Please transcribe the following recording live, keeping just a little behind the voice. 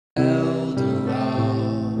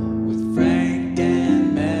Eldorado with Frank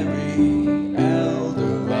and Mary.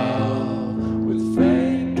 Eldorado with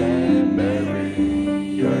Frank and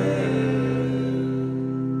Mary. Yeah.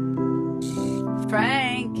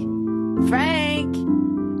 Frank,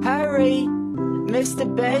 hurry. Mr.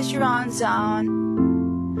 Bergeron's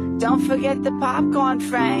on. Don't forget the popcorn,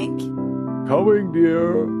 Frank. Coming,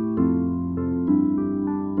 dear.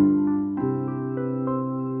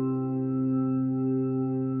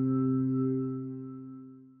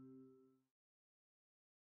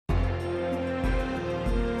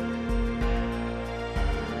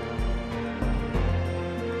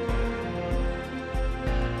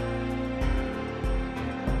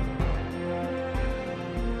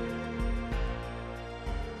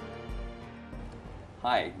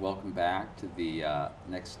 Hi, welcome back to the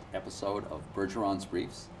next episode of Bergeron's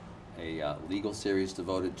Briefs, a legal series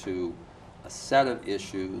devoted to a set of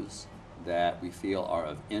issues that we feel are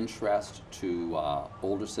of interest to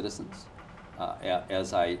older citizens.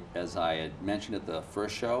 As I had mentioned at the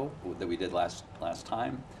first show that we did last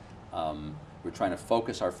time, we're trying to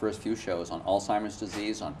focus our first few shows on Alzheimer's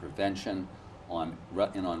disease, on prevention,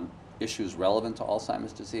 and on issues relevant to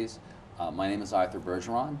Alzheimer's disease. My name is Arthur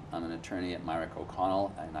Bergeron. I'm an attorney at Myrick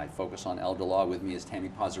O'Connell, and I focus on elder law. With me is Tammy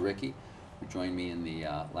Pozaricki, who joined me in the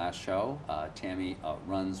last show. Tammy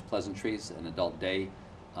runs Pleasantries, an adult day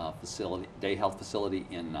health facility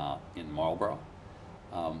in Marlborough.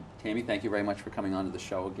 Tammy, thank you very much for coming on to the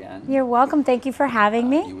show again. You're welcome. Thank you for having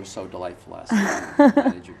me. You were so delightful last time. I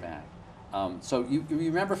invited you back. So you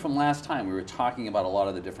remember from last time we were talking about a lot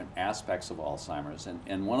of the different aspects of Alzheimer's,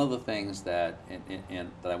 and one of the things that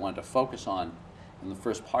that I wanted to focus on in the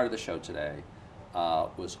first part of the show today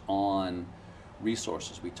was on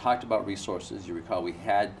resources. We talked about resources. You recall we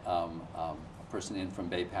had a person in from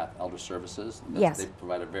Bay Path Elder Services. And yes. They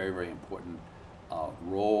provide a very, very important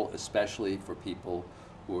role, especially for people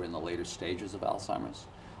who are in the later stages of Alzheimer's.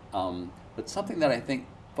 But something that I think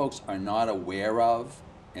folks are not aware of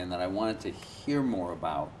and that I wanted to hear more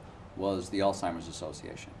about was the Alzheimer's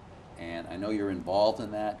Association. And I know you're involved in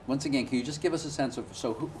that. Once again, can you just give us a sense of,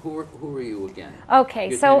 so who are you again?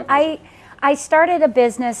 Okay, so I started a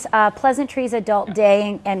business, Pleasantries Adult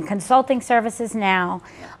Day and Consulting Services now,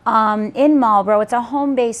 in Marlborough. It's a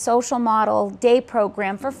home-based social model day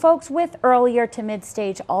program for folks with earlier to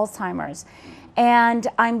mid-stage Alzheimer's. And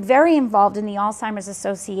I'm very involved in the Alzheimer's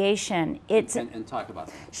Association. And talk about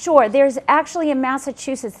that. Sure. There's actually in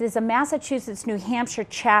Massachusetts, there's a Massachusetts, New Hampshire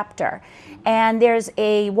chapter. And there's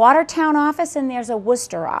a Watertown office and there's a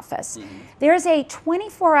Worcester office. Mm-hmm. There's a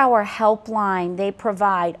 24-hour helpline they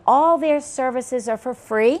provide. All their services are for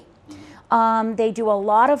free. Mm-hmm. They do a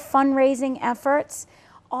lot of fundraising efforts.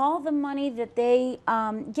 All the money that they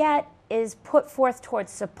get is put forth towards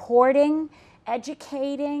supporting,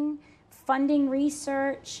 educating, funding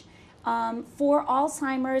research for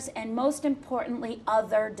Alzheimer's, and most importantly,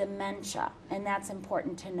 other dementia, and that's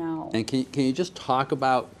important to know. And can you just talk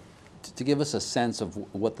about, to give us a sense of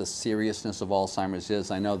what the seriousness of Alzheimer's is?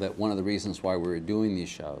 I know that one of the reasons why we were doing these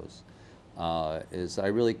shows is I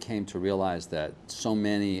really came to realize that so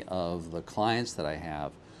many of the clients that I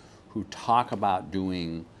have who talk about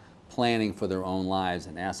doing planning for their own lives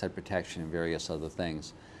and asset protection and various other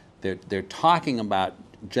things, they're talking about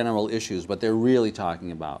general issues, but they're really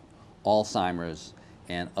talking about Alzheimer's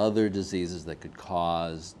and other diseases that could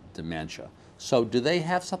cause dementia. So do they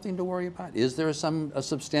have something to worry about? Is there a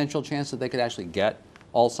substantial chance that they could actually get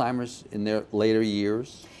Alzheimer's in their later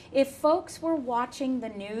years? If folks were watching the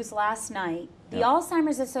news last night, the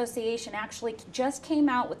Alzheimer's Association actually just came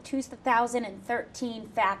out with 2013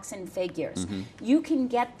 facts and figures. Mm-hmm. You can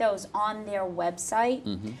get those on their website.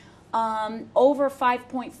 Mm-hmm. Over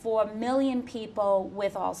 5.4 million people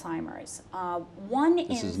with Alzheimer's.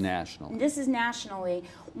 This is national. This is nationally.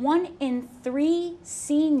 1 in 3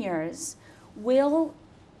 seniors will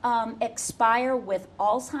expire with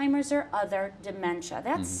Alzheimer's or other dementia.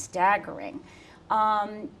 That's staggering.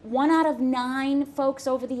 1 out of 9 folks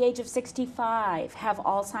over the age of 65 have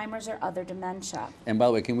Alzheimer's or other dementia. And by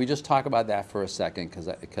the way, can we just talk about that for a second?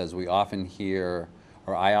 Because we often hear,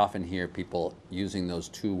 or I often hear people using those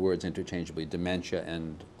two words interchangeably, dementia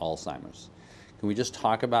and Alzheimer's. Can we just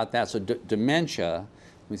talk about that? So dementia,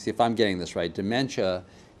 let me see if I'm getting this right. Dementia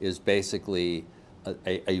is basically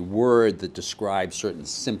a word that describes certain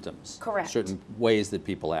symptoms. Correct. Certain ways that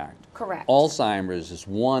people act. Correct. Alzheimer's is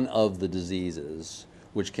one of the diseases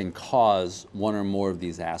which can cause one or more of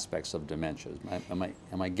these aspects of dementia. Am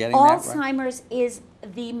I getting that right? Alzheimer's is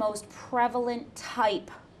the most prevalent type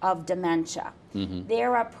of dementia.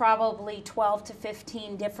 There are probably 12 to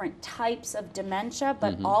 15 different types of dementia,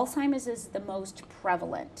 but Alzheimer's is the most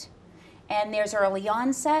prevalent. And there's early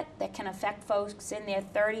onset that can affect folks in their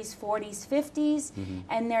 30s, 40s, 50s,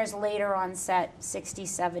 and there's later onset, 60s,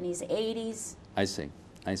 70s, 80s. I see.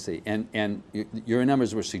 I see. And your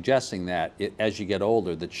numbers were suggesting that as you get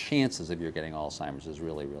older, the chances of you getting Alzheimer's is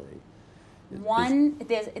really,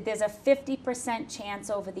 There's a 50% chance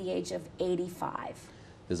over the age of 85.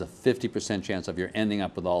 There's a 50% chance of you're ending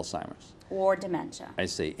up with Alzheimer's. Or dementia. I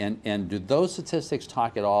see. And do those statistics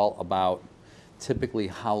talk at all about typically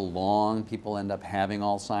how long people end up having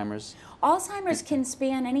Alzheimer's? Alzheimer's can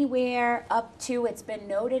span anywhere up to, it's been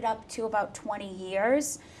noted, up to about 20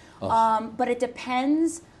 years. But it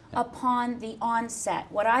depends upon the onset.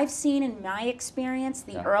 What I've seen in my experience,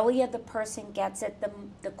 the earlier the person gets it,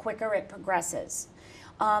 the quicker it progresses.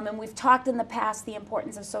 And we've talked in the past the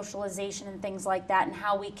importance of socialization and things like that and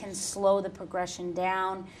how we can slow the progression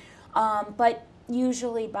down. But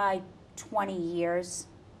usually by 20 years,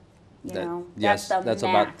 you know, yes, that's the that's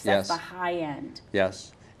max, about, that's the high end.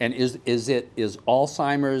 Yes. And is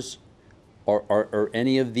Alzheimer's or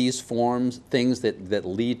any of these forms, things that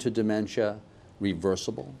lead to dementia,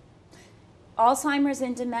 reversible? Alzheimer's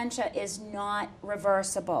and dementia is not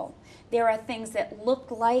reversible. There are things that look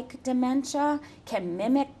like dementia, can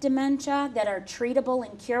mimic dementia, that are treatable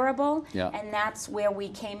and curable, and that's where we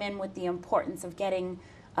came in with the importance of getting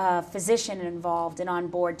a physician involved and on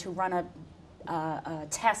board to run a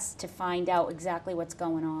test to find out exactly what's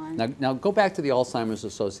going on. Now go back to the Alzheimer's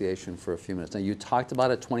Association for a few minutes. Now you talked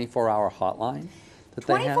about a 24-hour hotline that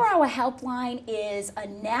they have? 24-hour helpline is a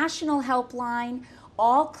national helpline.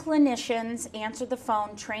 All clinicians answer the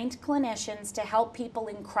phone, trained clinicians, to help people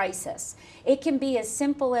in crisis. It can be as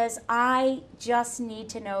simple as, I just need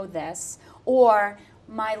to know this, or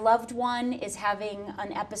my loved one is having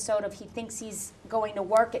an episode of he thinks he's going to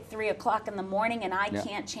work at 3 o'clock in the morning and I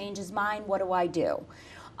can't change his mind. What do I do?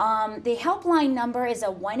 The helpline number is a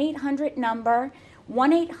 1-800 number,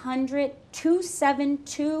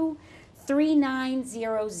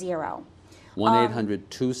 1-800-272-3900.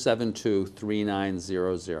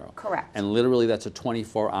 1-800-272-3900. Correct. And literally that's a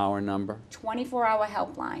 24-hour number? 24-hour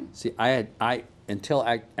helpline. See, until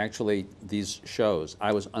actually these shows,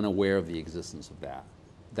 I was unaware of the existence of that.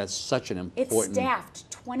 That's such an important... It's staffed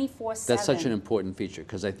 24/7. That's such an important feature,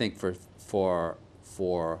 because I think for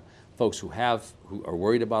folks who are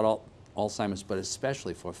worried about Alzheimer's, but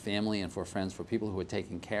especially for family and for friends, for people who are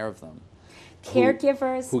taking care of them,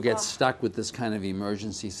 caregivers who get stuck with this kind of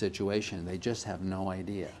emergency situation, they just have no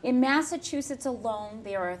idea. In Massachusetts alone,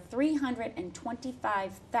 there are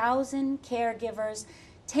 325,000 caregivers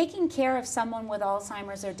taking care of someone with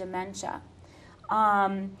Alzheimer's or dementia.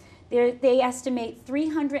 They estimate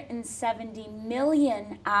 370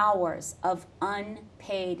 million hours of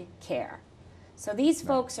unpaid care. So these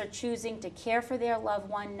folks are choosing to care for their loved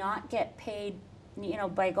one, not get paid,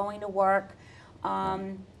 by going to work.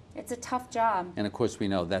 It's a tough job. And of course we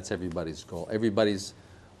know that's everybody's goal.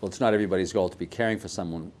 Well, it's not everybody's goal to be caring for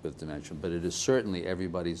someone with dementia, but it is certainly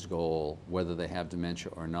everybody's goal, whether they have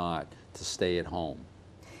dementia or not, to stay at home.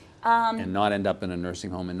 And not end up in a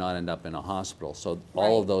nursing home and not end up in a hospital. So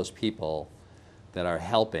all of those people that are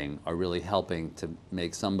helping are really helping to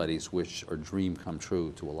make somebody's wish or dream come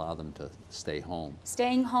true, to allow them to stay home.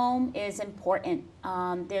 Staying home is important.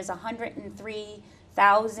 There's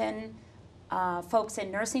 103,000 folks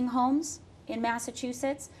in nursing homes in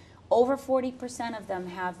Massachusetts. Over 40% of them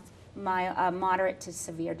have moderate to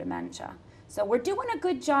severe dementia. So we're doing a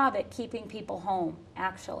good job at keeping people home,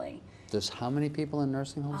 actually. There's how many people in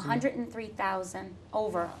nursing homes? 103,000,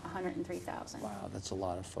 over 103,000. Wow, that's a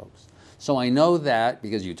lot of folks. So I know that,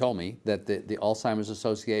 because you told me, that the Alzheimer's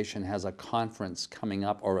Association has a conference coming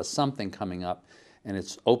up, or something coming up, and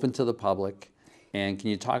it's open to the public. And can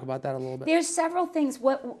you talk about that a little bit? There's several things.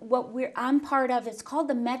 I'm part of, it's called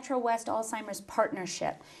the Metro West Alzheimer's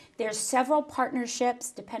Partnership. There's several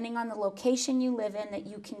partnerships, depending on the location you live in, that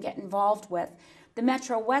you can get involved with. The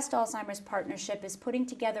Metro West Alzheimer's Partnership is putting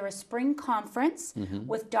together a spring conference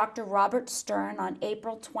with Dr. Robert Stern on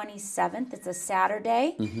April 27th. It's a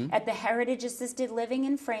Saturday at the Heritage Assisted Living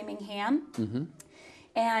in Framingham.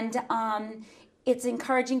 And it's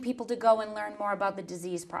encouraging people to go and learn more about the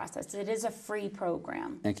disease process. It is a free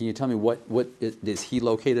program. And can you tell me, is he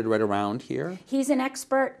located right around here? He's an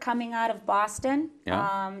expert coming out of Boston,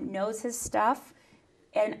 knows his stuff,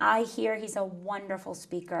 and I hear he's a wonderful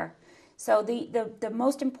speaker. So the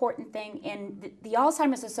most important thing, and the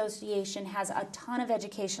Alzheimer's Association has a ton of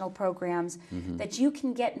educational programs that you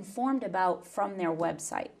can get informed about from their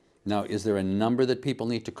website. Now, is there a number that people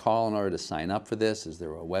need to call in order to sign up for this? Is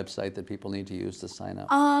there a website that people need to use to sign up?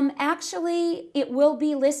 Actually, it will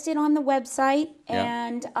be listed on the website, Yeah.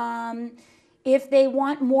 and if they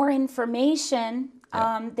want more information,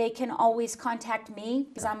 Yeah. they can always contact me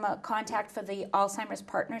because I'm a contact for the Alzheimer's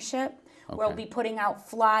Partnership. We'll Okay. be putting out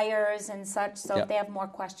flyers and such, so Yeah. if they have more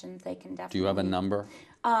questions, they can definitely. Do you have a number?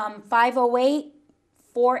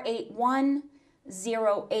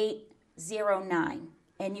 508-481-0809.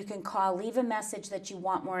 And you can call, leave a message that you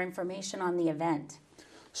want more information on the event.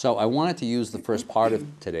 So I wanted to use the first part of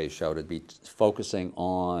today's show to be focusing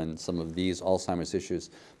on some of these Alzheimer's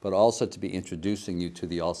issues, but also to be introducing you to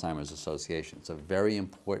the Alzheimer's Association. It's a very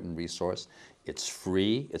important resource. It's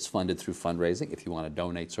free. It's funded through fundraising. If you want to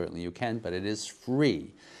donate, certainly you can, but it is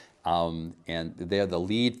free. And they're the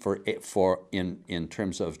lead in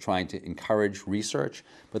terms of trying to encourage research,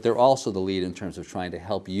 but they're also the lead in terms of trying to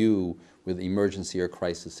help you with emergency or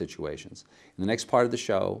crisis situations. In the next part of the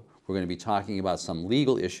show, we're going to be talking about some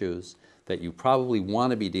legal issues that you probably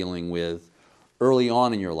want to be dealing with early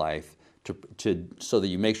on in your life so that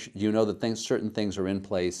you know that certain things are in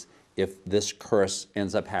place if this curse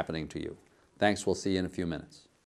ends up happening to you. Thanks. We'll see you in a few minutes.